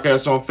Basketball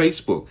Podcast on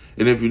Facebook.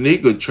 And if you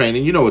need good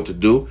training, you know what to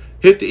do.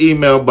 Hit the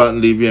email button,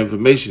 leave your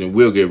information, and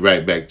we'll get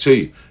right back to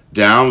you.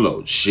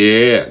 Download,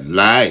 share,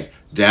 like,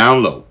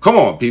 download. Come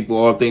on, people.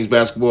 All Things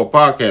Basketball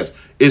Podcast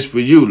is for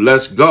you.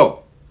 Let's go.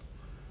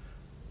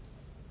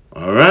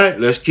 All right,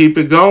 let's keep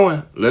it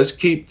going. Let's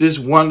keep this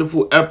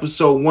wonderful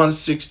episode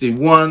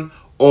 161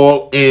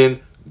 all in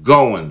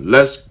going.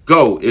 Let's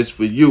go. It's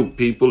for you,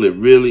 people. It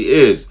really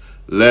is.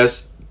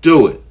 Let's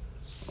do it.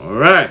 All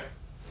right.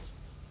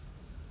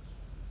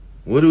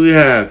 What do we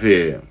have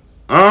here?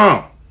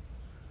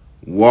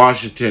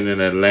 Washington and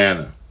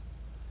Atlanta.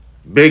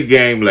 Big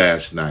game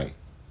last night.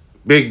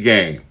 Big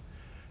game.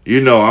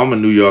 You know, I'm a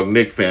New York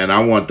Knicks fan.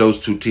 I want those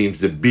two teams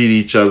to beat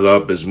each other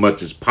up as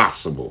much as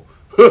possible.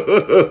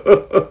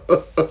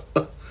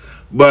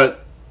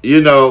 But,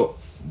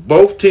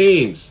 both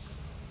teams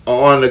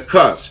are on the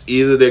cusp.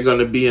 Either they're going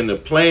to be in the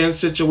playing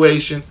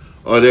situation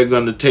or they're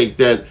going to take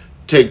that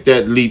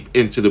leap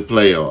into the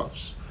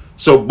playoffs.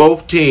 So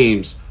both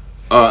teams,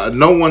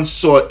 no one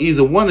saw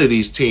either one of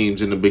these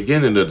teams in the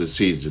beginning of the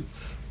season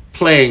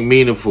playing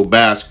meaningful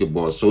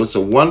basketball. So it's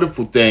a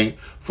wonderful thing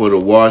for the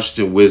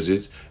Washington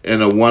Wizards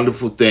and a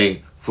wonderful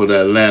thing for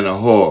the Atlanta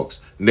Hawks.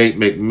 Nate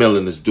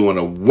McMillan is doing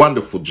a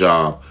wonderful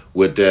job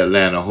with the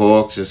Atlanta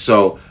Hawks. And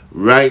so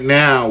right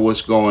now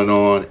what's going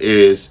on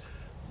is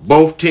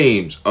both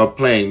teams are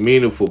playing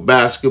meaningful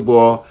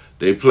basketball.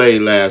 They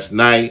played last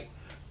night.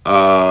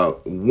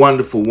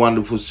 Wonderful,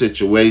 wonderful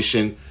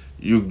situation.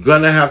 You're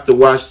going to have to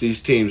watch these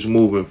teams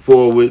moving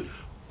forward.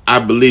 I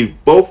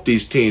believe both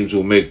these teams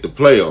will make the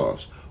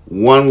playoffs.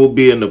 One will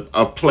be in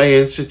a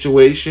play-in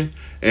situation,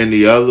 and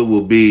the other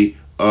will be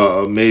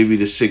maybe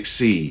the 6th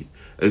seed.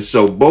 And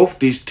so both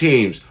these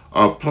teams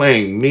are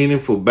playing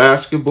meaningful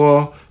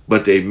basketball,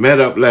 but they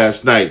met up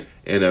last night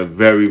in a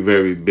very,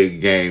 very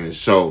big game. And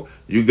so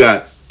you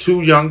got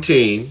two young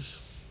teams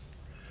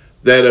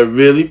that are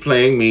really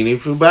playing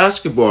meaningful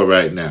basketball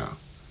right now.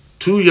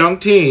 Two young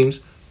teams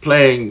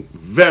playing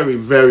very,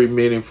 very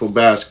meaningful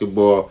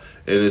basketball,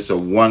 and it's a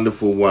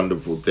wonderful,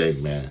 wonderful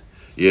thing, man.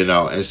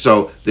 And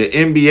so the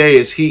NBA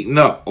is heating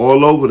up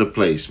all over the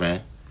place,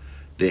 man.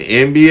 The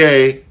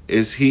NBA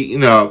is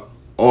heating up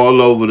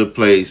all over the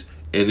place,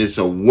 and it's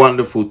a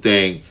wonderful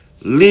thing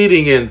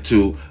leading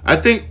into, I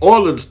think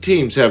all of the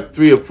teams have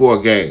 3 or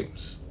 4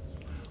 games.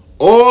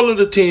 All of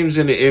the teams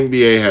in the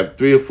NBA have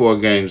 3 or 4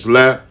 games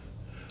left.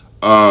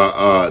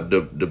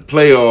 The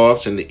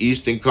playoffs in the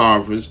Eastern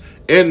Conference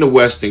and the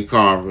Western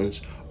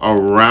Conference are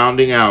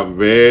rounding out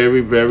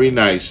very, very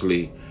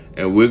nicely,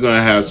 and we're going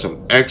to have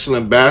some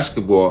excellent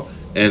basketball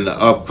in the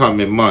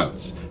upcoming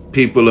months.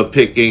 People are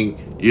picking,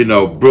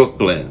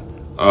 Brooklyn,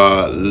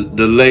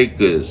 the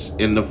Lakers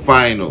in the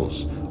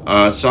finals.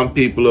 Some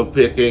people are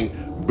picking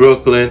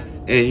Brooklyn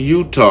and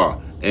Utah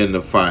in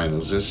the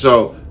finals. And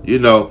so,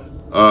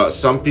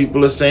 some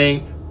people are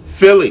saying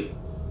Philly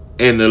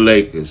and the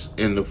Lakers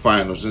in the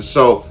finals. And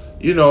so,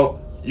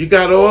 you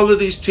got all of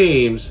these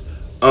teams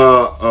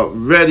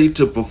ready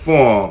to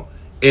perform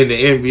in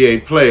the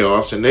NBA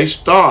playoffs, and they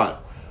start,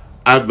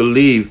 I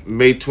believe,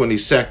 May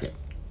 22nd.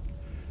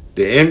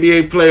 The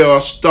NBA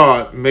playoffs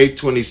start May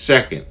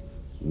 22nd.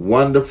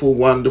 Wonderful,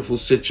 wonderful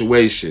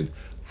situation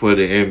for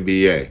the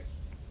NBA.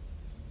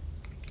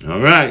 All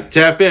right,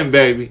 tap in,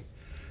 baby.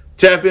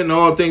 Tap into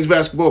All Things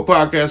Basketball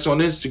Podcast on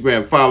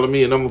Instagram. Follow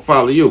me and I'm going to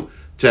follow you.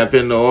 Tap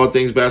into All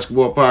Things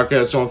Basketball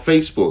Podcast on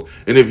Facebook.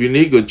 And if you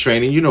need good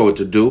training, you know what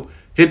to do.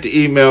 Hit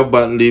the email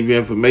button, leave your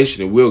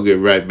information, and we'll get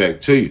right back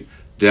to you.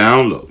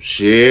 Download,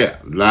 share,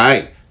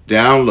 like,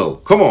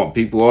 download. Come on,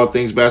 people. All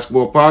Things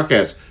Basketball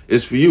Podcast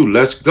is for you.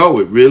 Let's go.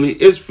 It really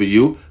is for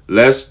you.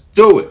 Let's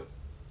do it.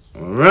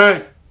 All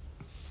right.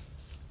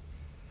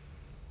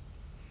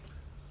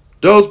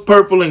 Those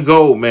purple and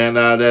gold, man,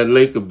 out of that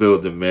Laker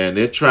building, man,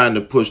 they're trying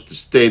to push to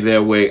stay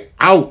their way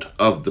out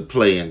of the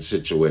play-in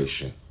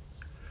situation.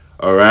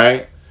 All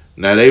right?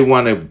 Now, they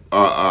won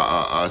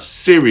a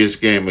serious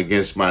game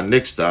against my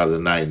Knicks the other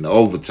night in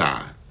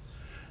overtime.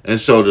 And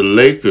so the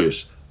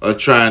Lakers are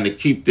trying to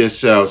keep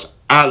themselves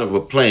out of a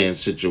play-in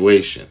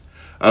situation.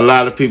 A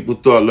lot of people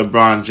thought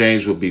LeBron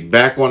James would be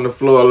back on the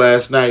floor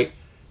last night.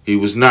 He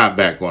was not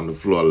back on the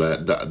floor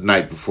the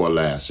night before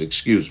last.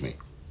 Excuse me.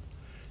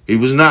 He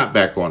was not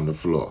back on the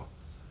floor.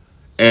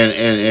 And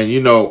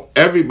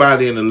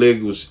everybody in the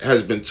league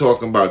has been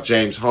talking about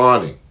James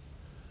Harden.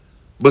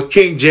 But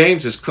King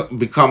James has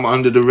become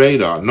under the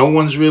radar. No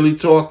one's really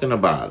talking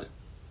about it.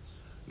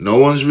 No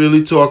one's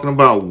really talking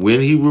about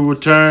when he will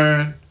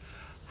return,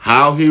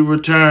 how he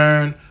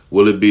return.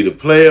 Will it be the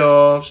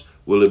playoffs?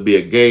 Will it be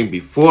a game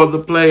before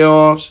the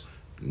playoffs?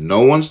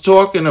 No one's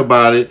talking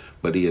about it,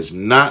 but he has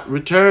not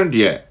returned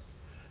yet.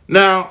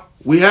 Now,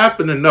 we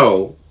happen to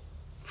know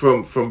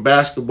from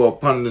basketball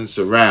pundits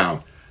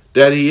around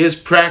that he is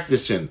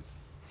practicing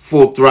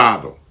full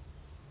throttle.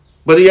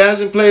 But he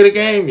hasn't played a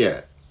game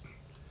yet.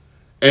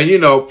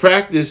 And,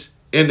 practice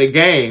and the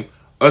game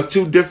are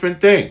two different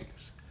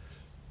things.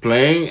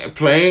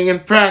 Playing in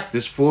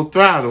practice full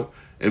throttle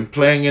and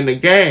playing in the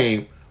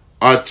game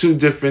are two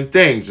different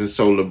things. And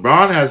so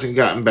LeBron hasn't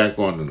gotten back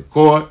on the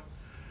court,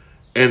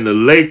 and the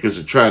Lakers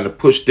are trying to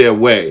push their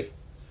way.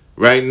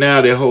 Right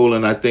now they're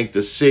holding, I think, the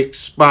 6th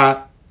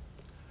spot.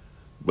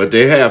 But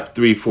they have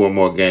 3-4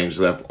 more games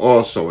left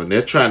also, and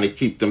they're trying to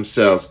keep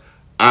themselves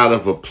out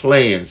of a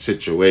play-in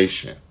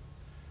situation.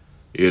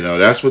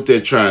 That's what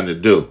they're trying to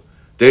do.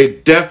 They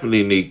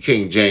definitely need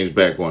King James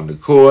back on the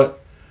court.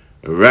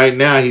 Right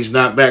now, he's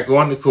not back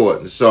on the court.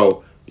 And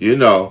so,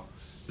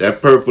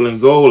 that purple and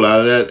gold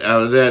out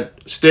of that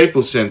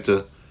Staples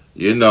Center,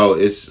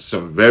 it's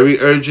some very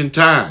urgent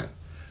time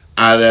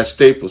out of that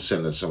Staples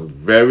Center. Some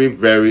very,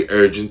 very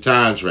urgent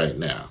times right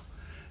now.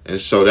 And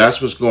so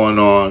that's what's going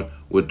on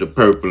with the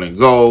purple and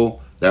gold.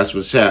 That's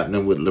what's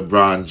happening with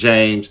LeBron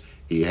James.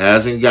 He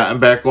hasn't gotten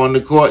back on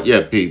the court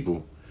yet,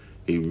 people.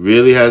 He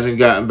really hasn't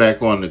gotten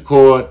back on the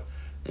court.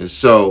 And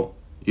so,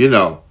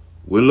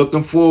 we're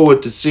looking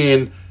forward to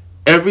seeing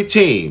every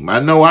team. I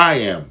know I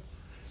am.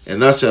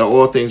 And us at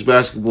All Things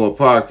Basketball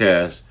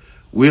Podcast,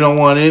 we don't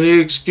want any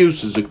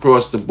excuses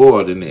across the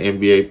board in the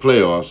NBA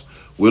playoffs.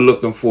 We're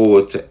looking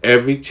forward to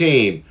every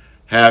team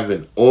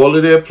having all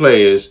of their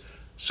players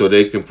so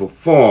they can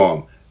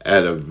perform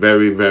at a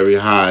very, very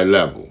high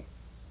level.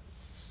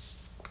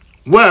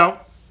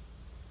 Well,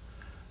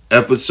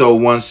 episode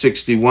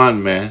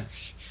 161, man.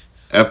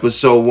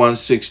 Episode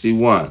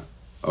 161.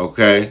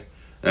 Okay?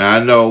 And I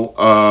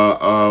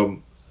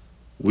know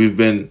we've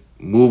been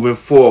moving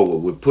forward.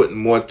 We're putting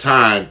more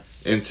time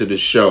into the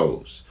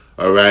shows.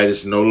 All right?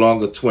 It's no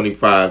longer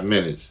 25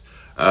 minutes.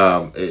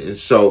 And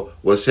so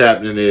what's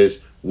happening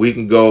is we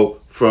can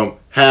go from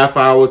half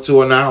hour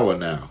to an hour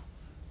now.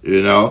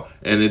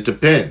 And it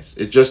depends.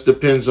 It just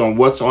depends on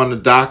what's on the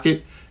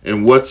docket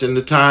and what's in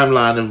the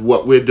timeline of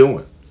what we're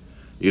doing.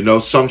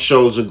 Some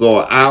shows will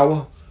go an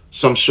hour.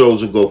 Some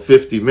shows will go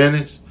 50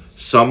 minutes.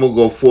 Some will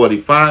go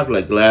 45,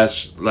 like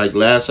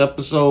last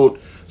episode.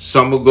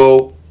 Some will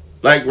go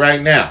like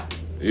right now,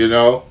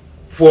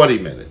 40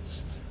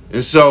 minutes.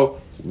 And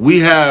so we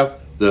have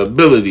the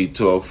ability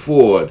to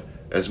afford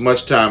as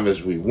much time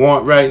as we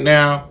want right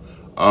now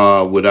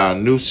with our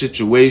new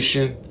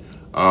situation.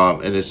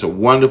 And it's a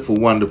wonderful,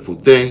 wonderful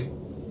thing.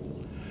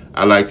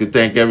 I'd like to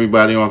thank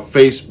everybody on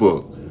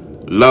Facebook.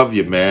 Love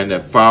you, man,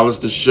 that follows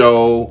the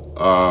show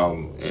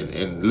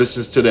and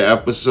listens to the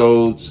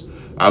episodes.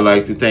 I'd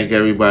like to thank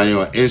everybody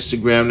on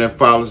Instagram that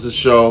follows the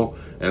show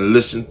and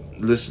listen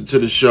to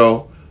the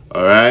show.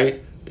 All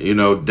right?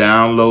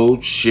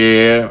 Download,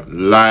 share,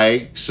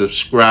 like,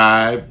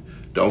 subscribe.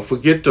 Don't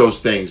forget those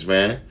things,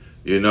 man.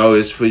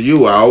 It's for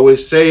you. I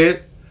always say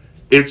it.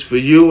 It's for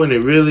you, and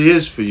it really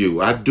is for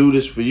you. I do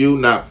this for you,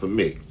 not for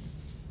me.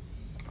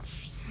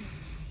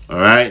 All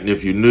right? And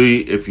if you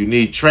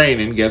need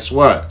training, guess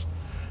what?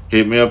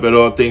 Hit me up at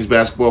All Things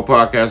Basketball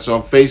Podcast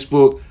on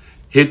Facebook.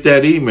 Hit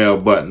that email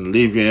button.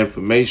 Leave your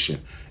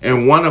information.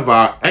 And one of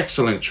our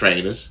excellent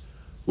trainers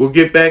will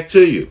get back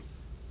to you.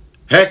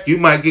 Heck, you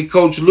might get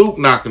Coach Luke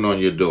knocking on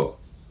your door.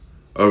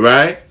 All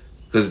right?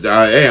 Because,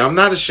 hey, I'm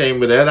not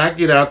ashamed of that. I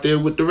get out there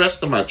with the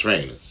rest of my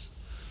trainers.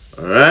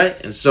 All right?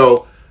 And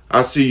so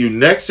I'll see you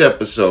next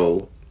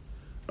episode.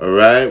 All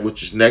right?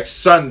 Which is next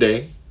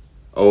Sunday.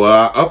 Or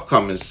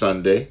upcoming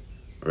Sunday.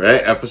 All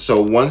right?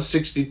 Episode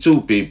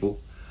 162,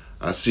 people.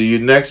 I'll see you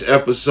next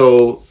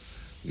episode.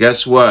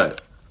 Guess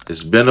what?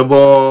 It's been a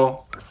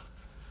ball.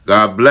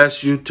 God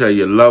bless you. Tell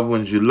your loved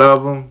ones you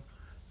love them.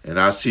 And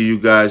I'll see you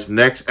guys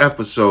next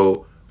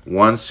episode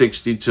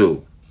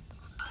 162.